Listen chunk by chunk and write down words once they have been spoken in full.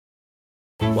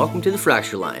Welcome to the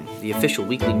FractureLine, the official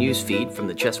weekly news feed from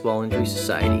the Chest Wall Injury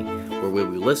Society, where we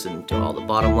will listen to all the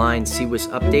bottom line CWIS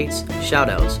updates,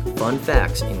 shoutouts, fun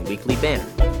facts, and weekly banter.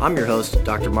 I'm your host,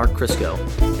 Dr. Mark Kryskow,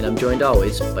 and I'm joined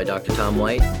always by Dr. Tom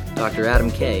White, Dr.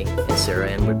 Adam Kay, and Sarah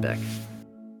Ann Woodbeck.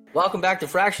 Welcome back to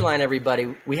FractureLine,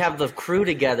 everybody. We have the crew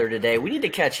together today. We need to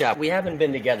catch up. We haven't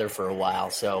been together for a while,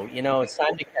 so, it's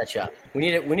time to catch up. We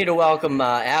need to welcome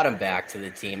Adam back to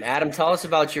the team. Adam, tell us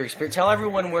about your experience. Tell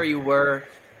everyone where you were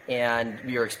and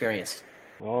your experience.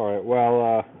 All right.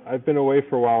 Well, I've been away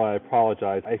for a while, and I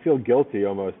apologize. I feel guilty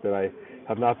almost that I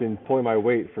have not been pulling my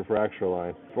weight for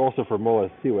FractureLine, also for MOLA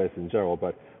CWIS in general,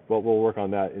 but we'll work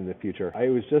on that in the future. I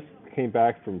came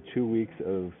back from 2 weeks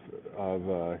of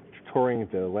touring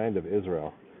the land of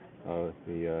Israel,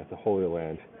 the Holy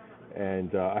Land,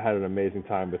 and I had an amazing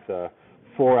time with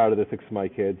 4 out of the 6 of my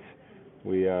kids.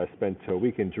 We spent a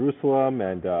week in Jerusalem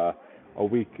and a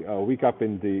week up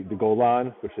in the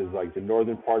Golan, which is like the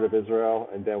northern part of Israel,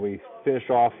 and then we finished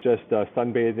off just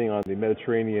sunbathing on the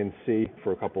Mediterranean Sea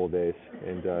for a couple of days,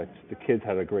 and the kids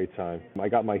had a great time. I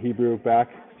got my Hebrew back,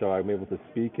 so I'm able to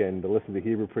speak and listen to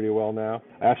Hebrew pretty well now.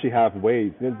 I actually have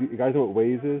Waze. You guys know what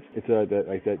Waze is? It's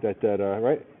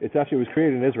right? It was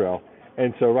created in Israel,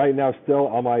 and so right now still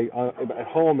at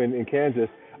home in Kansas,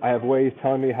 I have Waze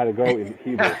telling me how to go in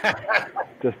Hebrew,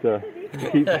 just to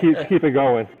keep it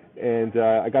going. And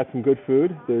I got some good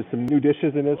food. There's some new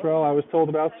dishes in Israel I was told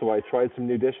about, so I tried some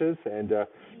new dishes and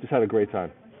just had a great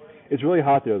time. It's really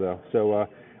hot there, though, so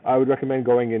I would recommend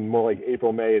going in more like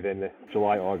April, May than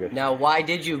July, August. Now, why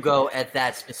did you go at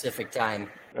that specific time?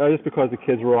 Just because the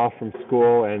kids were off from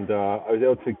school, and I was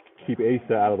able to keep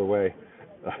Asa out of the way.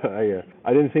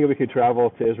 I didn't think we could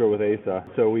travel to Israel with Asa,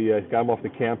 so we got him off the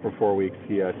camp for 4 weeks.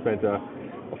 He spent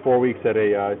 4 weeks at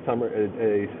a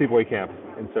sleepaway camp,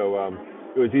 and so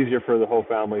it was easier for the whole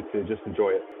family to just enjoy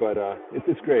it. But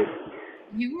it's great.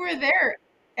 You were there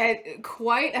at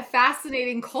quite a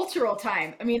fascinating cultural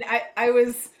time. I mean, I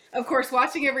was, of course,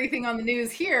 watching everything on the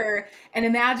news here and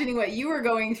imagining what you were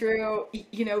going through,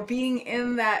 being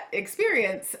in that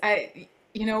experience.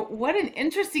 What an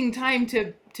interesting time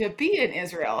to be in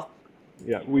Israel.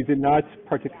 Yeah, we did not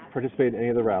participate in any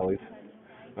of the rallies.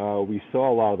 We saw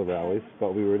a lot of the rallies,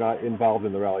 but we were not involved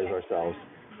in the rallies ourselves.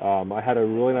 I had a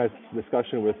really nice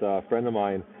discussion with a friend of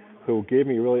mine who gave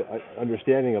me really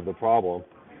understanding of the problem,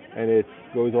 and it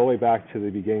goes all the way back to the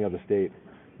beginning of the state.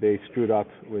 They screwed up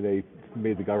when they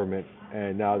made the government,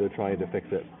 and now they're trying to fix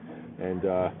it. And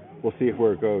we'll see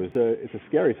where it goes. It's a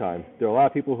scary time. There are a lot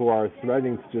of people who are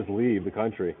threatening to just leave the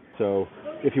country. So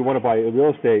if you want to buy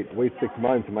real estate, wait 6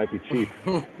 months. It might be cheap.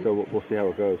 So we'll see how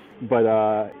it goes. But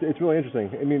it's really interesting.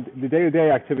 I mean, the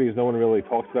day-to-day activities, no one really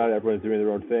talks about it. Everyone's doing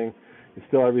their own thing. It's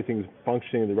still everything's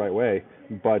functioning the right way,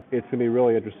 but it's going to be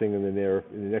really interesting in the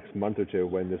next month or two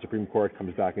when the Supreme Court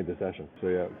comes back into session. So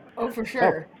yeah. Oh, for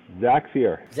sure. Zach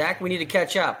Fear. Zach, we need to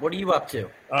catch up. What are you up to?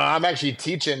 I'm actually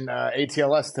teaching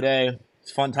ATLS today.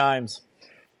 It's fun times.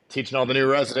 Teaching all the new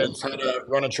residents how to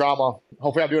run a trauma.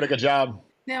 Hopefully I'm doing a good job.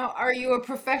 Now, are you a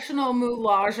professional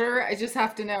moulager? I just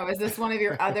have to know, is this one of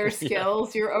your other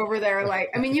skills? You're over there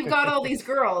you've got all these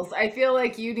girls. I feel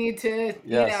like you need to,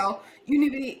 you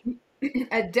need to be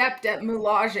adept at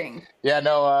moulaging. Yeah,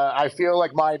 no, I feel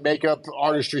like my makeup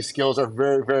artistry skills are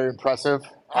very, very impressive.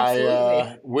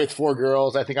 Absolutely. With 4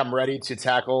 girls, I think I'm ready to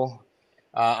tackle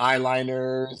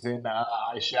eyeliners and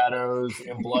eyeshadows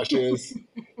and blushes,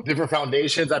 different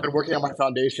foundations. I've been working on my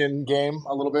foundation game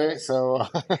a little bit, so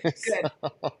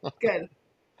Good.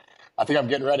 I think I'm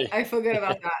getting ready. I feel good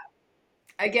about that.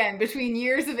 Again, between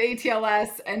years of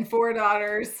ATLS and 4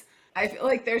 daughters, I feel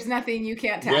like there's nothing you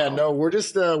can't tackle. Yeah, no, we're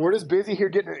just busy here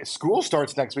getting school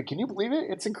starts next week. Can you believe it?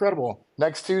 It's incredible.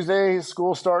 Next Tuesday,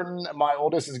 school starting. My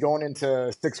oldest is going into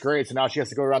 6th grade, so now she has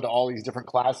to go around to all these different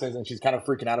classes, and she's kind of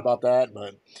freaking out about that.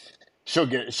 But she'll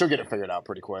get it figured out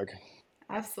pretty quick.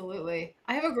 Absolutely.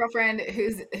 I have a girlfriend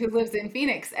who lives in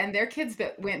Phoenix, and their kids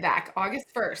went back August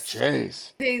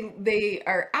 1st. Jeez. They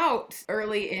are out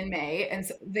early in May, and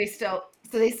so they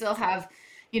still have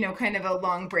kind of a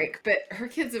long break, but her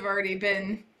kids have already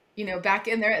been, back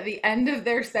in there at the end of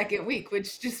their 2nd week,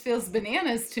 which just feels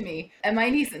bananas to me. And my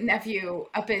niece and nephew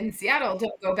up in Seattle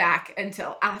don't go back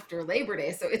until after Labor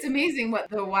Day. So it's amazing what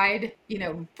the wide,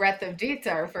 breadth of dates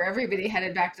are for everybody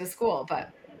headed back to school.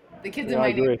 But the kids in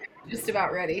my neighborhood are just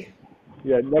about ready.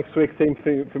 Yeah, next week, same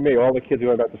thing for me. All the kids are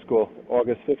going back to school.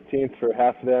 August 15th for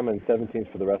half of them and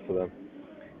 17th for the rest of them.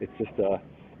 It's just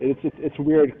It's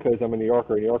weird because I'm a New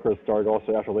Yorker. New Yorkers start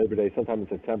also after Labor Day, sometime in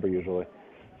September usually.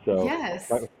 So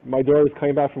yes. my daughter's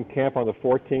coming back from camp on the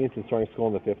 14th and starting school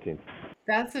on the 15th.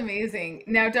 That's amazing.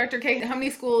 Now, Dr. K, how many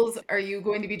schools are you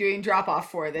going to be doing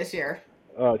drop-off for this year?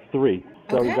 3.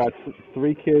 So Okay. we got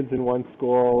 3 kids in one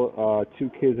school, 2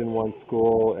 kids in one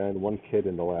school, and 1 kid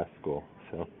in the last school.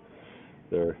 So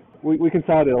we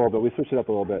consolidated a little bit. We switched it up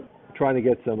a little bit, trying to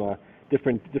get some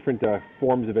different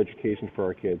forms of education for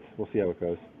our kids. We'll see how it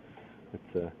goes.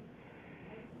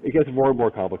 It gets more and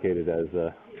more complicated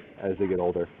as they get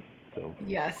older. So.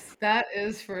 Yes, that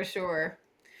is for sure.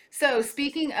 So,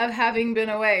 speaking of having been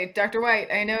away, Dr. White,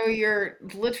 I know you're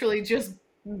literally just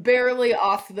barely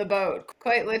off the boat,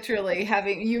 quite literally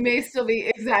you may still be,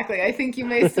 exactly, I think you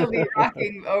may still be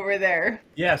rocking over there.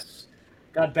 Yes.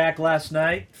 Got back last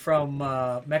night from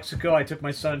Mexico. I took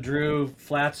my son Drew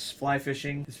flats fly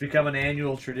fishing. It's become an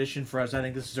annual tradition for us. I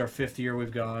think this is our 5th year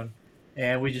we've gone.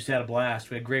 And we just had a blast.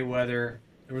 We had great weather.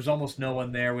 There was almost no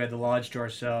one there. We had the lodge to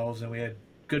ourselves, and we had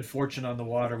good fortune on the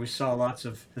water. We saw lots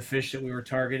of the fish that we were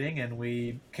targeting, and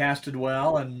we casted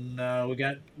well, and we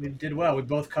did well. We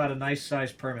both caught a nice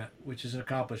sized permit, which is an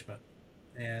accomplishment.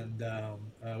 And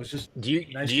it was just Do you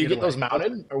nice do you to get away. those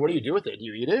mounted, or what do you do with it? Do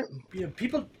you eat it? You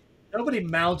know, nobody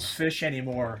mounts fish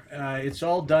anymore. It's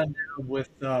all done now with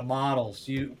models.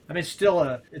 It's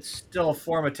still a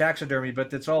form of taxidermy,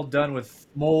 but it's all done with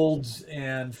molds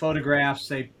and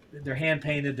photographs. They're hand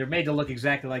painted. They're made to look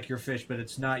exactly like your fish, but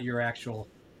it's not your actual.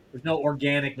 There's no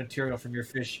organic material from your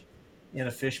fish in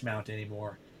a fish mount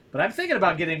anymore. But I'm thinking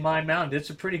about getting mine mounted. It's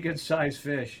a pretty good sized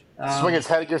fish. Swing its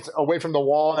head gets away from the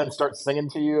wall and start singing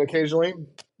to you occasionally.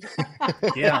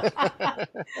 Yeah.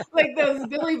 Like those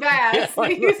Billy Bass.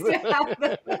 We used to have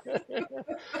them.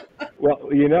 Well,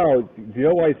 do you know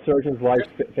why surgeons like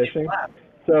fishing?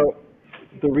 So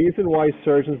the reason why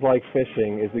surgeons like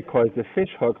fishing is because the fish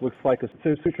hook looks like a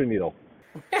suture needle.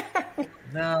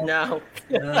 No. No.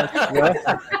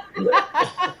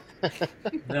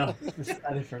 No, it's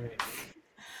not it for me.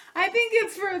 I think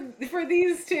it's for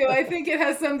these two. I think it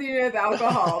has something to do with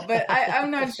alcohol, but I'm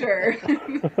not sure.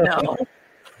 No.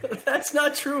 That's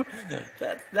not true.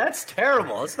 That's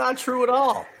terrible. It's not true at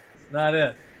all. Not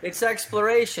it. It's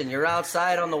exploration. You're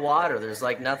outside on the water. There's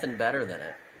like nothing better than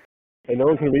it. And no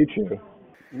one can reach you.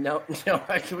 No,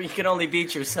 you can only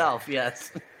beat yourself.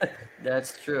 Yes,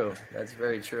 that's true. That's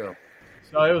very true.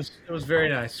 So it was very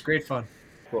nice. Great fun.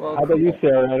 Well, how about you,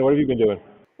 Sarah? And what have you been doing?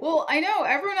 Well, I know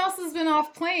everyone else has been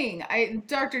off playing.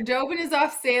 Dr. Dobin is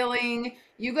off sailing.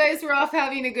 You guys were off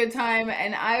having a good time,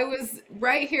 and I was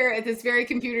right here at this very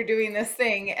computer doing this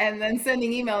thing and then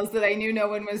sending emails that I knew no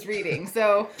one was reading.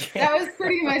 So that was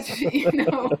pretty much,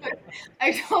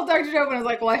 I told Dr. Dobin, I was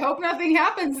like, well, I hope nothing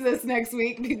happens this next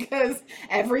week because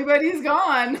everybody's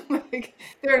gone. Like,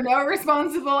 there are no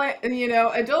responsible,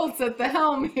 adults at the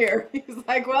helm here. He's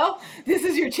like, well, this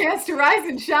is your chance to rise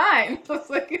and shine. I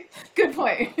was like, good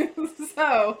point.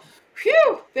 So,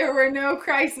 phew, there were no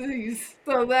crises.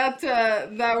 So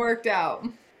that worked out.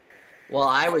 Well,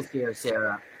 I was here,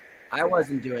 Sarah. I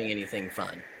wasn't doing anything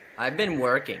fun. I've been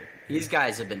working. These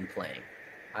guys have been playing.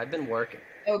 I've been working.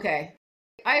 Okay.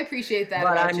 I appreciate that.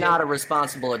 But about I'm you. not a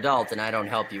responsible adult, and I don't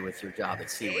help you with your job at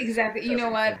CWIS. Exactly. You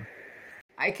know what?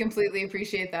 I completely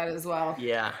appreciate that as well.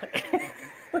 Yeah.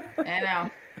 I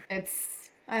know.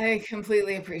 I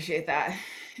completely appreciate that.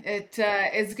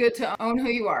 It's good to own who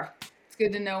you are. It's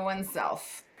good to know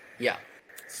oneself. Yeah.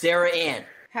 Sarah Ann.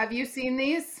 Have you seen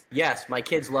these? Yes, my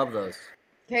kids love those.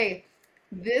 Okay,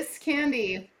 this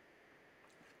candy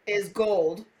is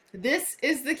gold. This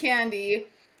is the candy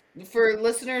for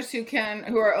listeners who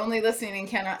are only listening and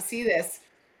cannot see this.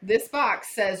 This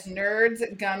box says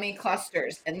Nerds Gummy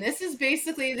Clusters, and this is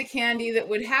basically the candy that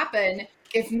would happen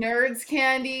if Nerds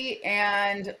Candy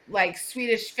and like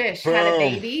Swedish Fish had a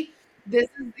baby. This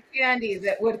is the candy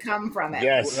that would come from it.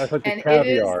 Yes. That's like the And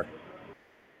caviar. it is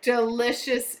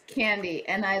delicious candy,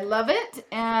 and I love it.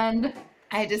 And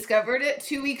I discovered it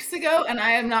 2 weeks ago, and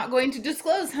I am not going to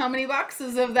disclose how many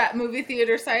boxes of that movie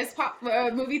theater size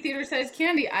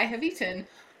candy I have eaten.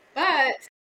 But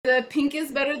the pink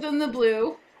is better than the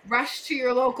blue. Rush to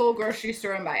your local grocery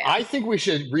store and buy it. I think we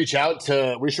should reach out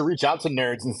to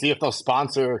Nerds and see if they'll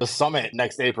sponsor the summit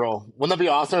next April. Wouldn't that be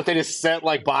awesome if they just sent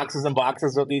like boxes and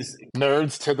boxes of these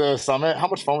nerds to the summit? How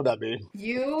much fun would that be?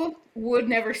 You would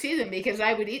never see them because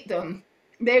I would eat them.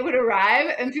 They would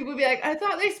arrive and people would be like, I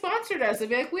thought they sponsored us. I'd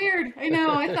be like, weird. I know,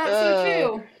 I thought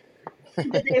so too.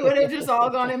 But they would have just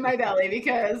all gone in my belly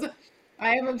because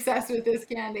I am obsessed with this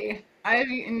candy. I've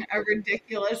eaten a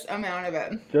ridiculous amount of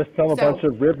it. Just tell a bunch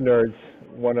of rib nerds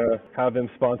want to have them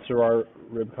sponsor our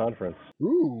rib conference.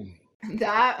 Ooh.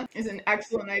 That is an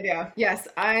excellent idea. Yes,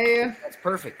 That's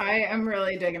perfect. I am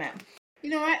really digging it. You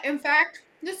know what? In fact,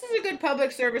 This is a good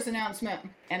public service announcement.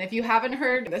 And if you haven't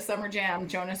heard the Summer Jam,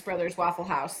 Jonas Brothers Waffle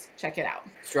House, check it out.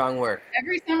 Strong work.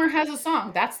 Every summer has a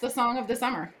song. That's the song of the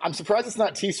summer. I'm surprised it's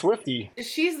not T Swifty.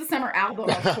 She's the summer album,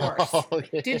 of course.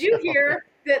 Okay. Did you hear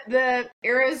that the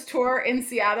Eras Tour in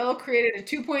Seattle created a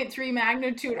 2.3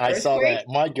 magnitude earthquake? I saw that.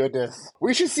 My goodness.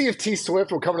 We should see if T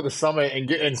Swift will come to the summit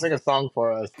and sing a song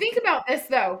for us. Think about this,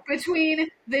 though. Between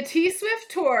the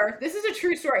T-Swift tour, this is a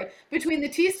true story, between the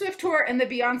T-Swift tour and the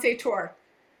Beyonce tour,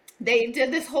 they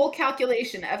did this whole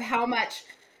calculation of how much,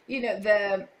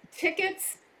 the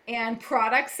tickets and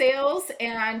product sales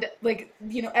and,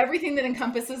 everything that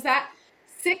encompasses that,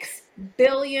 $6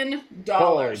 billion.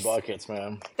 Holy buckets,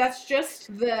 man. That's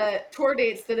just the tour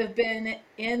dates that have been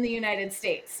in the United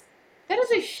States. That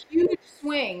is a huge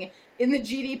swing in the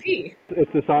GDP.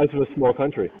 It's the size of a small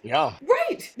country. Yeah.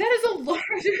 Right. That is a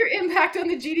larger impact on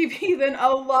the GDP than a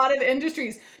lot of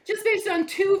industries, just based on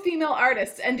 2 female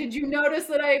artists. And did you notice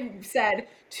that I said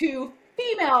 2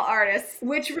 female artists,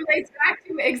 which relates back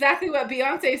to exactly what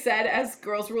Beyonce said as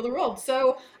Girls Rule the World.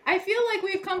 So I feel like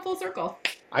we've come full circle.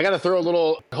 I got to throw a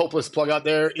little hopeless plug out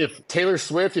there. If Taylor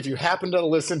Swift, if you happen to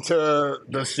listen to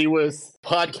the CWIS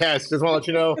podcast, just want to let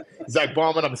you know, Zach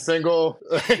Bauman, I'm single.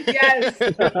 Yes.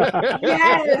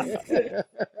 Yes.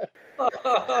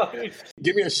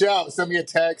 Give me a shout, send me a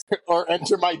text, or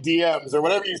enter my DMs, or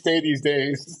whatever you say these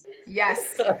days.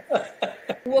 Yes.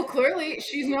 Well, clearly,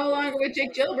 she's no longer with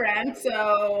Jake Gillibrand,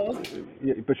 so...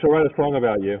 Yeah, but she'll write a song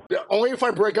about you. Only if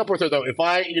I break up with her, though.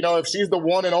 If she's the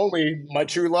one and only, my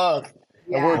true love,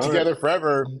 and we're together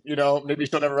forever, maybe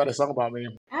she'll never write a song about me.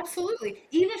 Absolutely.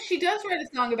 Even if she does write a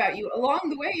song about you, along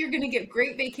the way, you're going to get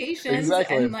great vacations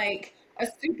and, a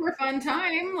super fun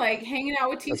time, hanging out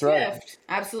with T Swift. Right.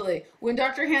 Absolutely. When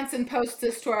Dr. Hansen posts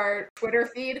this to our Twitter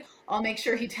feed, I'll make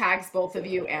sure he tags both of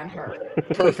you and her.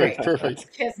 Perfect. Kismet.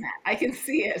 I can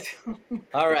see it.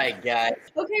 All right, guys.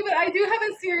 Okay, but I do have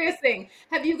a serious thing.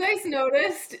 Have you guys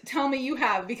noticed? Tell me you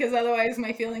have, because otherwise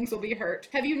my feelings will be hurt.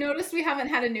 Have you noticed we haven't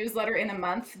had a newsletter in a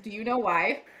month? Do you know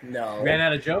why? No. Ran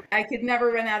out of joke? I could never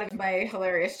run out of my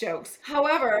hilarious jokes.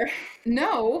 However,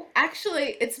 no,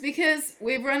 actually, it's because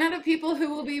we've run out of people who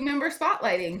will be member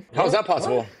spotlighting. How is that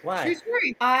possible? Why? True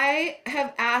story. I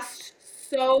have asked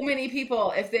so many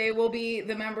people if they will be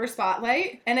the member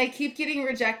spotlight, and I keep getting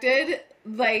rejected.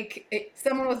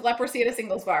 Someone with leprosy at a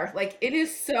singles bar. It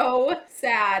is so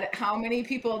sad how many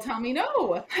people tell me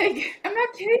no. I'm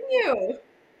not kidding you.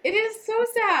 It is so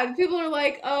sad. People are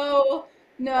like, oh,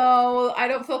 no, I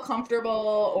don't feel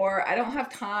comfortable, or I don't have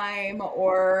time,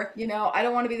 or, I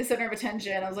don't want to be the center of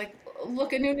attention. I was like,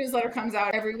 look, a new newsletter comes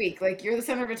out every week. You're the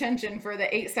center of attention for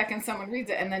the 8 seconds someone reads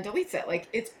it and then deletes it.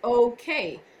 It's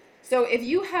okay. So if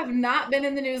you have not been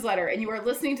in the newsletter and you are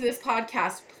listening to this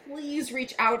podcast, please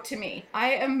reach out to me.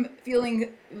 I am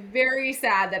feeling very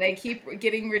sad that I keep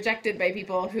getting rejected by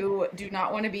people who do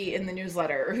not want to be in the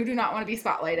newsletter or who do not want to be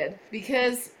spotlighted,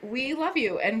 because we love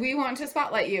you and we want to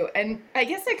spotlight you. And I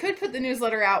guess I could put the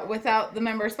newsletter out without the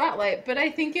member spotlight, but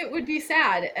I think it would be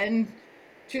sad. And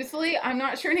truthfully, I'm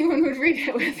not sure anyone would read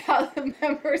it without the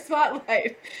member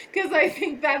spotlight, because I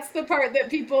think that's the part that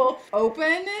people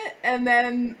open and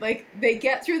then they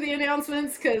get through the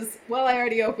announcements because, well, I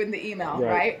already opened the email,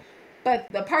 right? But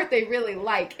the part they really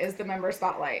like is the member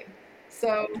spotlight.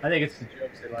 So I think it's the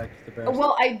jokes they like the best.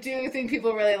 Well, I do think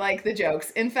people really like the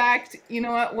jokes. In fact, you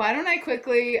know what? Why don't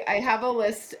I have a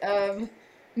list of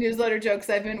newsletter jokes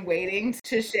I've been waiting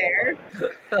to share.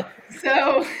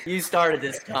 So You started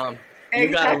this, Tom. You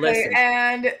exactly. gotta listen.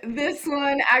 And this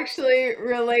one actually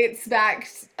relates back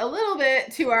a little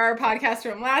bit to our podcast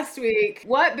from last week.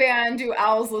 What band do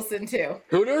owls listen to?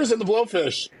 Hooters and the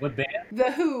Blowfish. What band?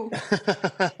 The Who.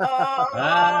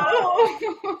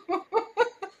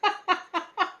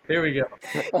 Here we go.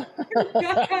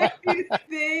 Guys,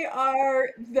 they are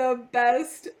the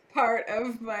best part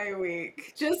of my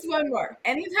week. Just one more.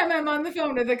 Anytime I'm on the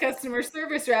phone with a customer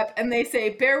service rep and they say,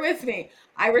 bear with me,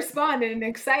 I respond in an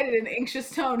excited and anxious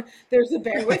tone, there's a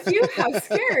bear with you? How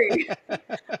scary.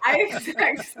 I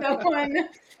expect someone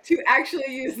to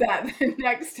actually use that the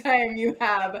next time you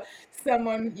have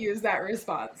someone use that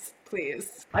response,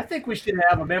 please. I think we should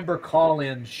have a member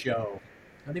call-in show.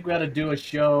 I think we ought to do a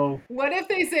show. What if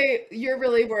they say, you're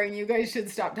really boring, you guys should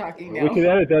stop talking now? We can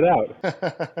edit that out.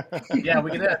 Yeah, we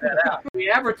can edit that out. We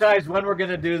advertise when we're going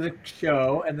to do the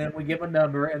show, and then we give a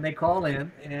number, and they call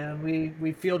in, and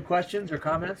we field questions or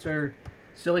comments or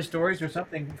silly stories or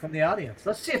something from the audience.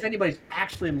 Let's see if anybody's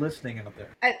actually listening out there.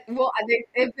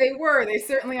 If they were, they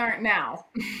certainly aren't now.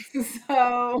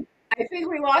 So I think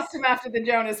we lost him after the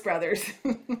Jonas Brothers.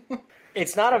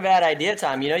 It's not a bad idea,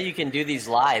 Tom. You can do these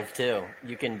live, too.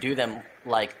 You can do them,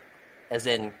 as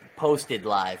in posted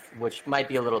live, which might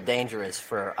be a little dangerous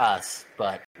for us,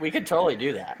 but we could totally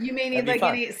do that. You may need like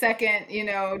an 8-second,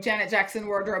 Janet Jackson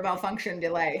wardrobe malfunction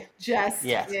delay, just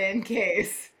in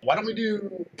case. Why don't we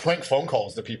do prank phone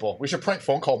calls to people? We should prank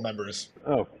phone call members.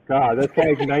 Oh, God, that's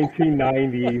like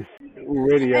 1990s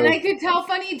radio. And I could tell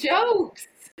funny jokes.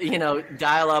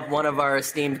 Dial up one of our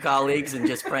esteemed colleagues and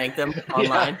just prank them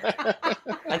online.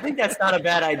 I think that's not a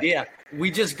bad idea.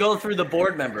 We just go through the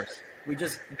board members. We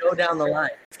just go down the line.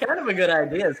 It's kind of a good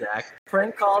idea, Zach.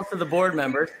 Prank calls to the board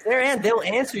members. They'll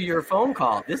answer your phone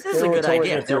call. This is a good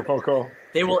idea.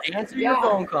 They will answer your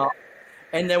phone call,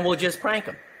 and then we'll just prank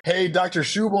them. Hey, Dr.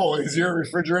 Schubel, is your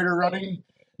refrigerator running?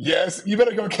 Yes. You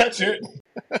better go catch it.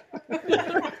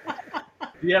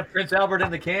 You have Prince Albert in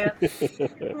the can?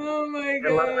 Oh, my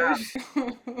gosh.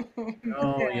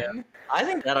 Oh, yeah. I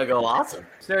think that'll go awesome.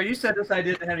 Sarah, you said this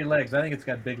idea didn't have any legs. I think it's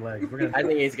got big legs. I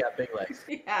think he's got big legs.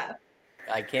 Yeah.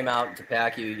 I came out to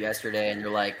pack you yesterday, and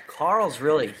you're like, Carl's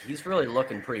he's really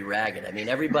looking pretty ragged. I mean,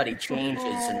 everybody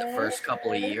changes in the first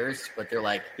couple of years, but they're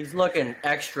like, he's looking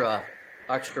extra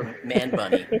man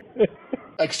bunny.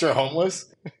 Extra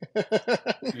homeless?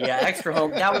 Yeah, extra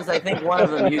home. That was, I think, one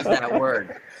of them used that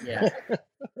word. Yeah.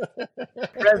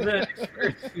 President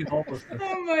experiencing homelessness.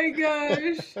 Oh my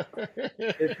gosh.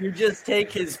 If you just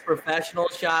take his professional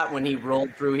shot when he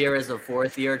rolled through here as a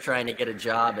fourth year trying to get a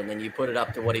job, and then you put it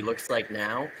up to what he looks like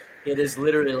now, it is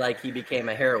literally like he became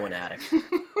a heroin addict.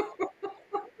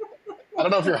 I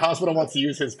don't know if your hospital wants to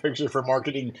use his picture for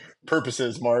marketing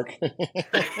purposes, Mark.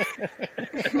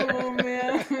 Oh,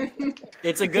 man.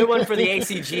 It's a good one for the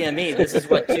ACGME. This is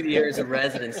what 2 years of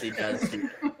residency does to you.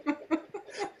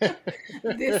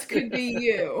 This could be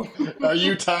you. Are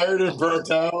you tired and burnt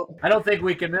out? I don't think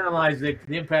we can minimize the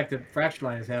impact that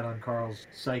FractureLine has had on Carl's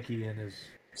psyche and his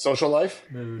social life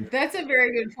mood. That's a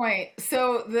very good point.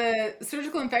 So the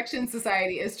Surgical Infection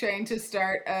Society is trying to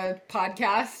start a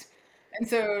podcast. And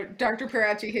so Dr.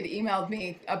 Peracci had emailed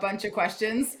me a bunch of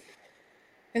questions.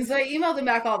 And so I emailed him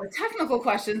back all the technical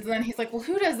questions. And then he's like, well,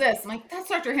 who does this? I'm like, that's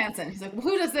Dr. Hansen. He's like, well,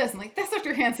 who does this? I'm like, that's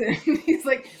Dr. Hansen. And he's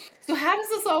like, so how does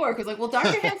this all work? I was like, well,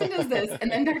 Dr. Hansen does this. And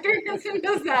then Dr. Hansen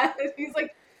does that. And he's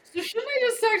like, so shouldn't I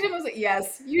just talk to him? I was like,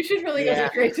 yes, you should really go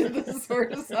straight to the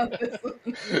source on this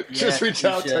one. Just reach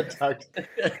out to Dr.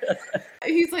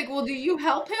 He's like, well, do you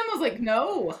help him? I was like,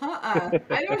 no,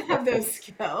 I don't have those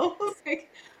skills.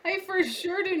 Like, I for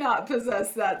sure do not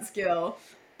possess that skill.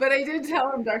 But I did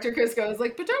tell him, Dr. Kryskow, I was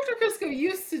like, but Dr. Kryskow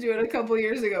used to do it a couple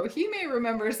years ago. He may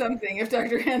remember something if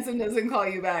Dr. Hansen doesn't call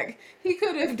you back. He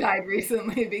could have died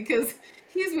recently because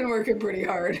he's been working pretty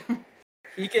hard.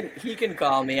 He can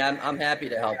call me. I'm happy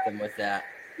to help him with that.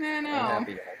 I know. I'm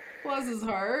happy to. Bless his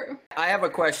heart. I have a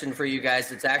question for you guys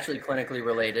that's actually clinically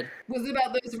related. Was it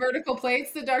about those vertical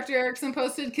plates that Dr. Erickson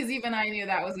posted? Because even I knew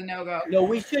that was a no-go. No,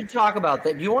 we should talk about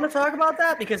that. Do you want to talk about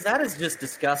that? Because that is just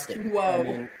disgusting. Whoa. I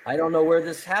mean, I don't know where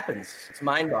this happens. It's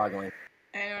mind-boggling.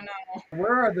 I don't know.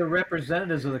 Where are the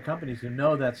representatives of the companies who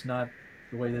know that's not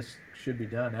the way this should be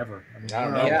done ever? I mean, I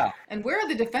don't know. Yeah. And where are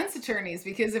the defense attorneys?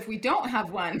 Because if we don't have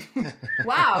one,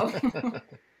 wow.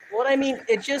 Well, I mean,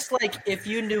 it's just like if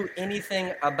you knew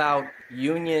anything about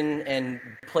union and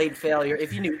plate failure,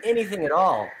 if you knew anything at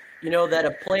all, you know that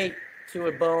a plate to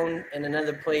a bone and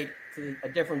another plate to a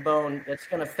different bone, that's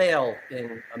going to fail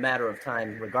in a matter of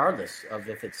time, regardless of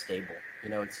if it's stable. You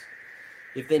know, it's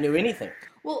if they knew anything.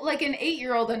 Well, like an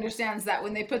 8-year-old understands that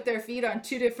when they put their feet on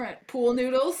 2 different pool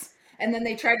noodles, and then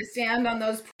they try to stand on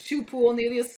those 2 pool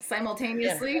noodles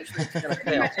simultaneously.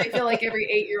 Pretty much, I feel like every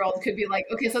 8-year-old could be like,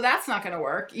 okay, so that's not going to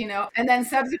work, you know? And then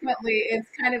subsequently, it's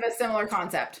kind of a similar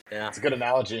concept. Yeah. It's a good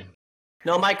analogy.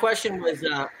 No, my question was,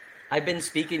 I've been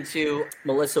speaking to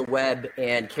Melissa Webb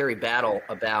and Carrie Battle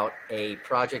about a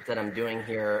project that I'm doing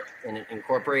here in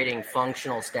incorporating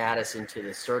functional status into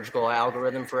the surgical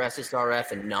algorithm for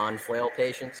SSRF and non-flail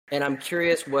patients. And I'm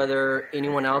curious whether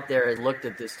anyone out there has looked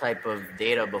at this type of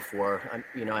data before.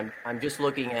 I'm just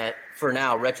looking at, for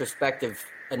now, retrospective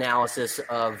analysis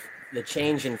of the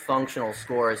change in functional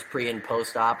scores pre and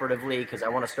post-operatively, because I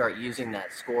want to start using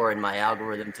that score in my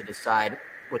algorithm to decide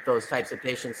with those types of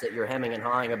patients that you're hemming and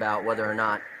hawing about whether or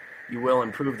not you will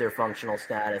improve their functional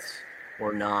status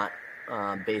or not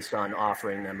based on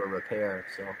offering them a repair.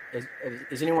 So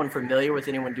is anyone familiar with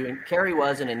anyone doing, Carrie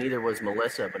wasn't and neither was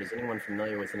Melissa, but is anyone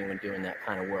familiar with anyone doing that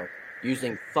kind of work,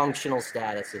 using functional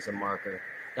status as a marker,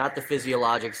 not the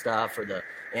physiologic stuff or the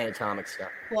anatomic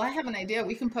stuff? Well, I have an idea.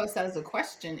 We can post that as a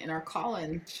question in our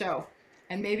call-in show,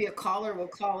 and maybe a caller will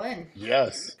call in.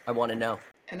 Yes. I want to know.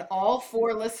 And all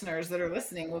 4 listeners that are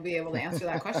listening will be able to answer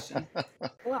that question.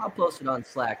 Well, I'll post it on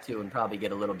Slack too and probably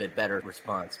get a little bit better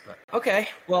response. But okay.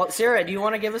 Well, Sarah, do you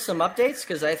want to give us some updates?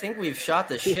 Because I think we've shot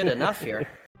the shit enough here.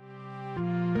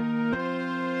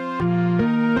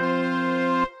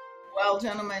 Well,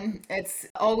 gentlemen, it's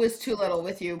always too little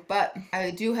with you, but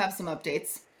I do have some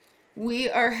updates. We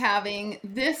are having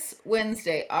this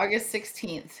Wednesday, August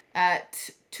 16th at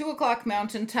 2 o'clock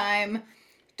Mountain Time.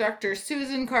 Dr.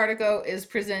 Susan Kryskow is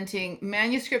presenting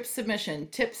Manuscript Submission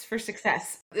Tips for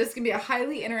Success. This can be a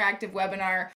highly interactive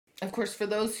webinar. Of course, for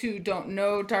those who don't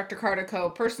know Dr.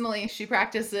 Kryskow personally, she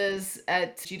practices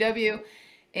at GW,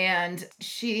 and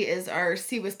she is our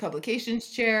CWIS Publications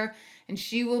Chair, and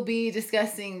she will be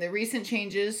discussing the recent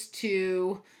changes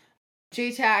to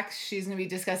JTAX. She's going to be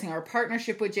discussing our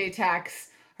partnership with JTAX,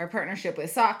 our partnership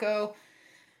with SACO,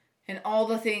 and all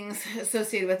the things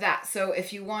associated with that. So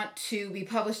if you want to be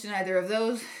published in either of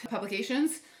those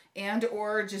publications and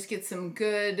or just get some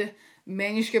good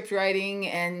manuscript writing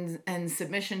and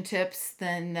submission tips,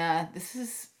 then this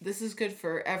is good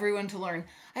for everyone to learn.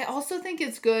 I also think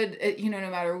it's good, no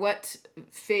matter what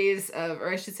phase of, or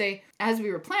I should say, as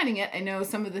we were planning it, I know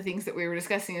some of the things that we were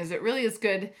discussing is it really is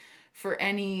good for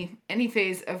any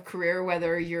phase of career,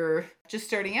 whether you're just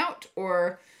starting out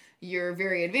or you're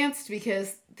very advanced,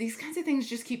 because these kinds of things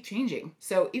just keep changing.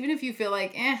 So even if you feel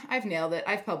like, I've nailed it,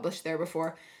 I've published there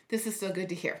before, this is still good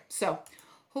to hear. So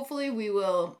hopefully we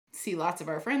will see lots of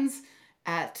our friends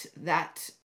at that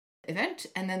event.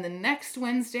 And then the next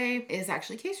Wednesday is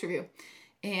actually case review.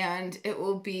 And it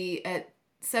will be at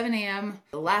 7 a.m.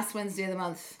 the last Wednesday of the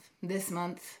month, this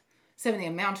month, 7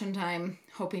 a.m. Mountain Time,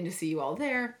 hoping to see you all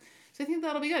there. So I think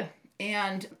that'll be good.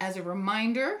 And as a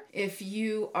reminder, if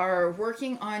you are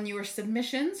working on your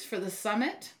submissions for the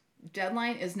summit,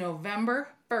 deadline is November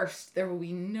 1st. There will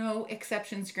be no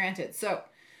exceptions granted. So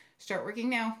start working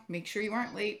now. Make sure you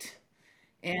aren't late,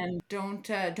 and don't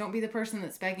be the person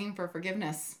that's begging for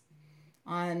forgiveness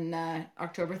on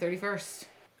October 31st.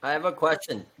 I have a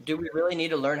question. Do we really need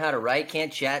to learn how to write?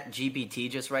 Can't Chat GPT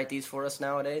just write these for us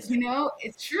nowadays?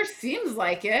 It sure seems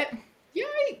like it.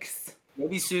 Yikes.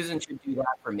 Maybe Susan should do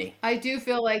that for me. I do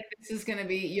feel like this is going to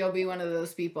be, you'll be one of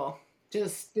those people,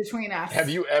 just between us. Have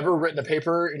you ever written a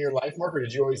paper in your life, Mark, or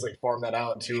did you always farm that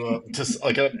out to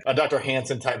like a Dr.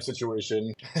 Hansen type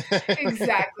situation?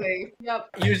 Exactly. Yep.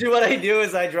 Usually what I do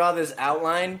is I draw this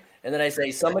outline and then I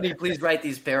say, somebody please write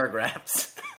these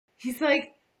paragraphs. He's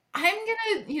like, I'm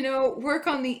going to, work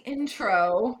on the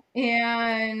intro,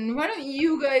 and why don't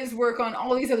you guys work on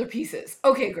all these other pieces?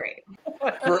 Okay, great.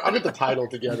 I'll get the title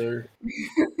together.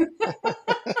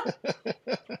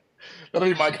 That'll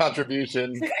be my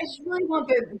contribution. Like, I just really want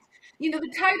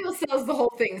the title sells the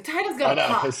whole thing. The title's got to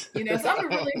pop, so I'm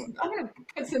going to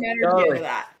put some energy into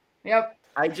that. Yep.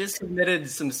 I just submitted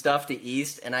some stuff to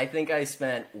East, and I think I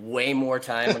spent way more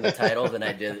time on the title than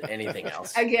I did anything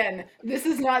else. Again, this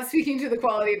is not speaking to the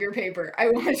quality of your paper. I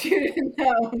want you to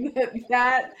know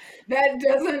that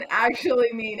doesn't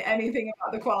actually mean anything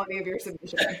about the quality of your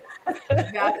submission.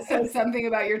 That says something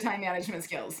about your time management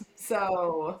skills.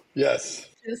 So yes,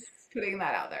 just putting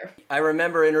that out there. I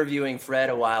remember interviewing Fred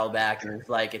a while back, and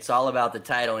it's all about the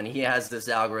title, and he has this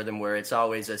algorithm where it's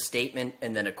always a statement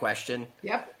and then a question.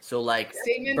 Yep. So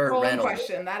statement, Burt Reynolds.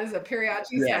 Question. That is a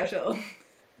Periaci special.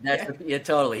 That's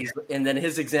totally. And then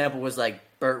his example was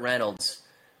Burt Reynolds,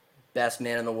 best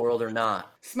man in the world or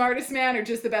not. Smartest man or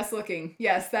just the best looking?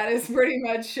 Yes, that is pretty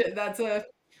much it. That's a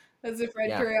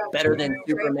Fred Periaci. Better than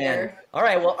Superman. Right. All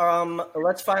right, well,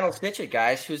 let's final stitch it,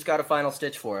 guys. Who's got a final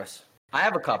stitch for us? I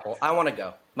have a couple. I want to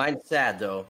go. Mine's sad,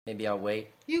 though. Maybe I'll wait.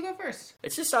 You go first.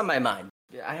 It's just on my mind.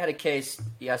 I had a case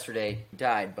yesterday. He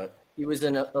died, but he was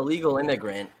an illegal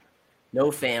immigrant, no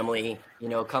family,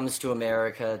 comes to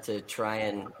America to try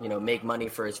and, make money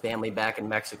for his family back in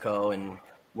Mexico and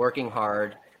working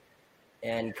hard,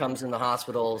 and comes in the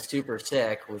hospital super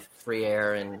sick with free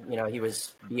air, and, he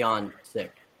was beyond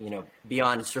sick,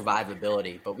 beyond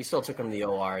survivability. But we still took him to the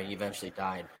OR, and he eventually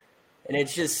died. And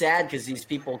it's just sad because these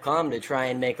people come to try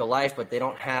and make a life, but they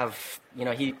don't have,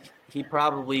 he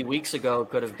probably weeks ago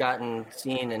could have gotten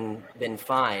seen and been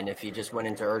fine if he just went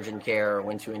into urgent care or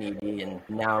went to an ED, and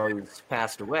now he's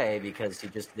passed away because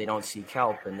they don't seek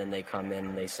help, and then they come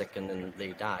in, they sicken, and they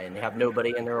die, and they have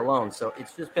nobody, and they're alone. So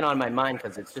it's just been on my mind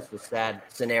because it's just a sad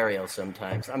scenario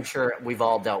sometimes. I'm sure we've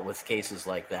all dealt with cases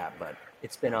like that, but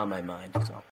it's been on my mind.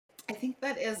 So I think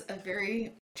that is a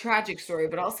very tragic story,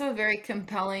 but also a very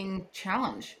compelling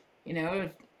challenge,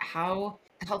 how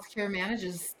healthcare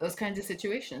manages those kinds of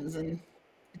situations. And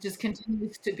it just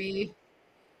continues to be,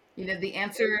 the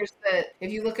answers that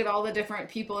if you look at all the different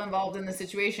people involved in the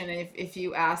situation, if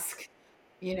you ask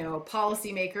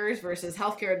policymakers versus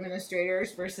healthcare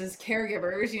administrators versus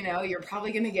caregivers, you're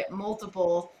probably going to get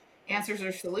multiple answers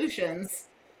or solutions,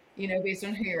 based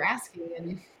on who you're asking.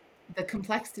 And the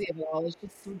complexity of it all is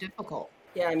just so difficult.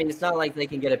 Yeah, I mean, it's not like they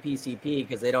can get a PCP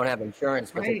because they don't have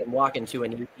insurance, but they Right. can walk into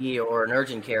an ED or an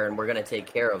urgent care and we're going to take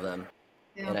care of them.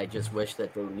 Yeah. And I just wish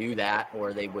that they knew that,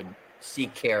 or they would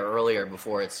seek care earlier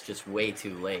before it's just way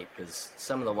too late, because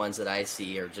some of the ones that I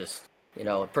see are just,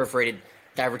 perforated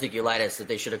diverticulitis that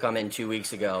they should have come in 2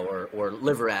 weeks ago, or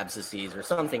liver abscesses or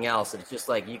something else. It's just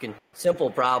like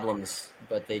simple problems,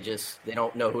 but they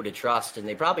don't know who to trust. And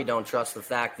they probably don't trust the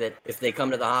fact that if they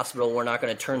come to the hospital, we're not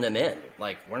going to turn them in.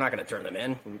 Like, we're not going to turn them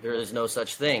in. There is no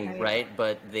such thing, right?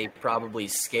 But they probably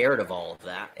scared of all of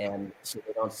that, and so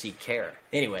they don't seek care.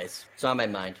 Anyways, it's on my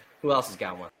mind. Who else has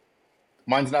got one?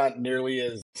 Mine's not nearly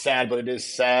as sad, but it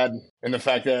is sad in the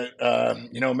fact that,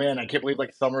 man, I can't believe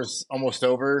summer's almost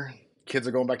over. Kids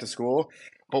are going back to school.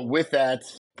 But with that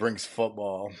brings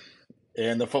football.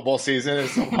 And the football season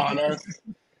is upon us.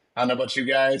 I don't know about you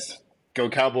guys. Go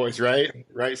Cowboys, right?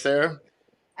 Right, Sarah?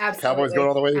 Absolutely. Cowboys going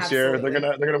all the way this year. Absolutely.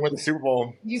 They're gonna win the Super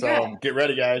Bowl. bet. Get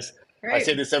ready, guys. Right. I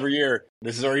say this every year.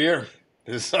 This is our year.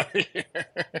 This is our year.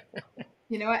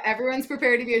 You know what? Everyone's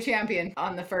prepared to be a champion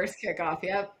on the first kickoff.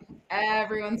 Yep.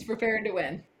 Everyone's prepared to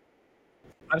win.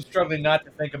 I'm struggling not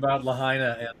to think about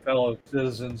Lahaina and fellow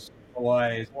citizens of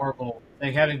Hawaii. It's horrible.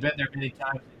 Having been there many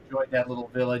times, enjoyed that little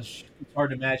village. It's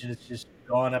hard to imagine it's just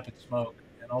gone up in smoke,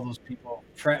 and all those people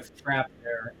trapped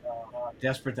there, how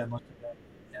desperate that must have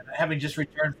been. And having just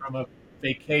returned from a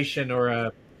vacation or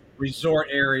a resort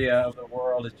area of the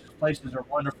world, places are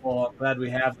wonderful. I'm glad we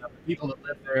have them. The people that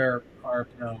live there are,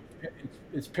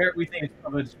 we think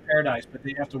it's paradise, but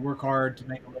they have to work hard to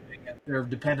make a living, and they're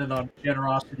dependent on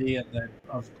generosity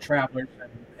of travelers,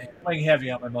 and playing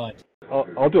heavy on my mind.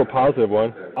 I'll do a positive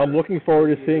one. I'm looking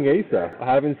forward to seeing Asa.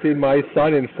 I haven't seen my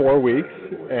son in 4 weeks,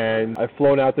 and I've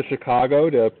flown out to Chicago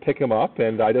to pick him up,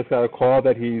 and I just got a call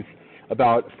that he's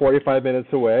about 45 minutes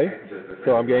away.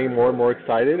 So I'm getting more and more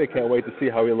excited. I can't wait to see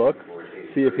how he looks,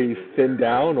 see if he's thinned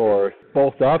down or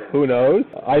bulked up. Who knows?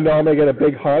 I know I'm going to get a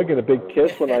big hug and a big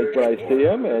kiss when I see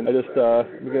him, and we're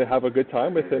going to have a good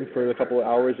time with him for a couple of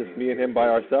hours, just me and him by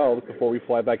ourselves before we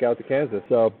fly back out to Kansas.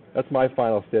 So that's my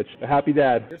final stitch. A happy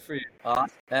dad. Good for you.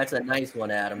 That's a nice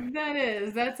one, Adam. That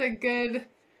is. That's a good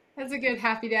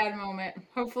happy dad moment.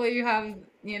 Hopefully you have,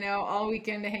 all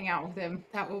weekend to hang out with him.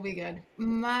 That will be good.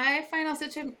 My final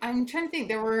stitch, I'm trying to think.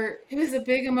 It was a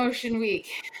big emotion week.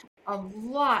 A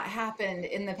lot happened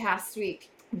in the past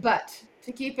week, but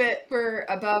to keep it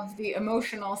above the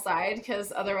emotional side,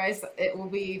 because otherwise it will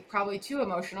be probably too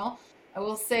emotional, I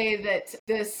will say that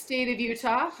the state of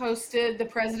Utah hosted the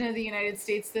President of the United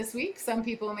States this week. Some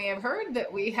people may have heard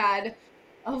that we had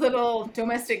a little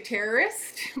domestic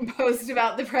terrorist post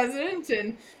about the president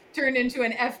and turned into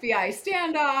an FBI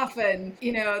standoff, and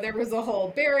there was a whole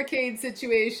barricade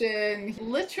situation. He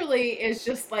literally is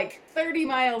just 30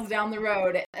 miles down the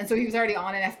road, and so he was already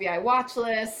on an FBI watch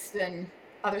list and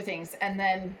other things, and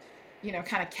then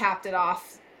kind of capped it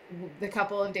off the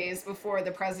couple of days before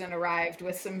the president arrived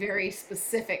with some very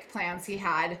specific plans he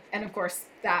had, and of course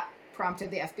that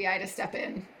prompted the FBI to step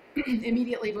in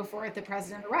immediately before the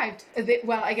president arrived.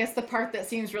 Well, I guess the part that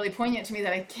seems really poignant to me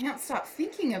that I can't stop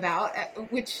thinking about,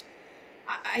 which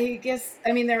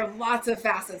there are lots of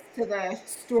facets to the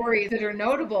story that are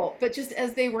notable, but just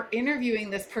as they were interviewing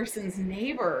this person's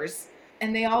neighbors,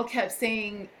 and they all kept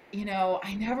saying,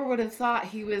 I never would have thought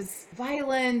he was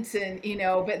violent, and,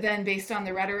 but then based on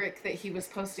the rhetoric that he was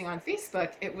posting on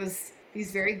Facebook, it was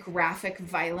these very graphic,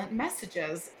 violent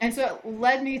messages. And so it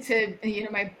led me to,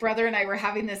 my brother and I were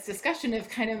having this discussion of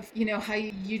kind of, how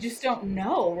you just don't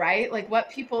know, right? Like what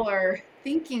people are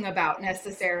thinking about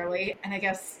necessarily. And I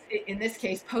guess in this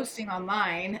case, posting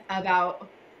online about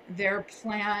their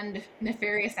planned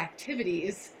nefarious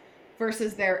activities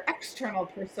versus their external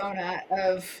persona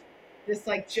of this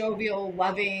jovial,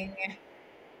 loving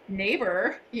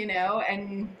neighbor,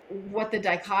 and what the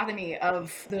dichotomy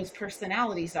of those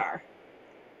personalities are.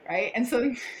 Right. And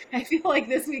so I feel like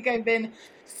this week I've been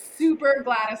super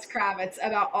Gladys Kravitz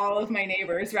about all of my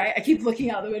neighbors. Right. I keep looking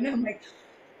out the window. I'm like,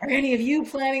 are any of you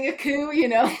planning a coup?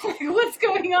 What's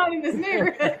going on in this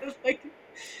neighborhood?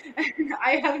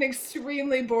 I have an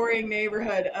extremely boring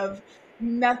neighborhood of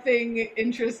nothing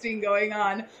interesting going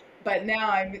on. But now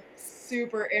I'm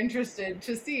super interested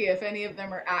to see if any of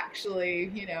them are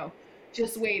actually,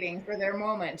 just waiting for their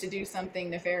moment to do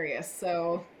something nefarious.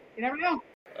 So you never know.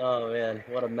 Oh, man,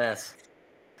 what a mess.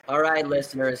 All right,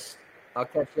 listeners, I'll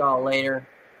catch y'all later.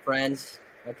 Friends,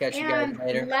 I'll catch you guys And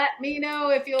later. let me know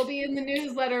if you'll be in the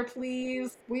newsletter,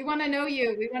 please. We want to know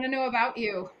you. We want to know about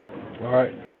you. All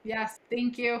right. Yes,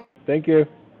 thank you. Thank you.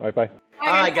 Bye-bye. All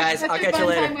right, guys. Such I'll a catch you fun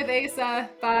later. time with Asa.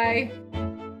 Bye.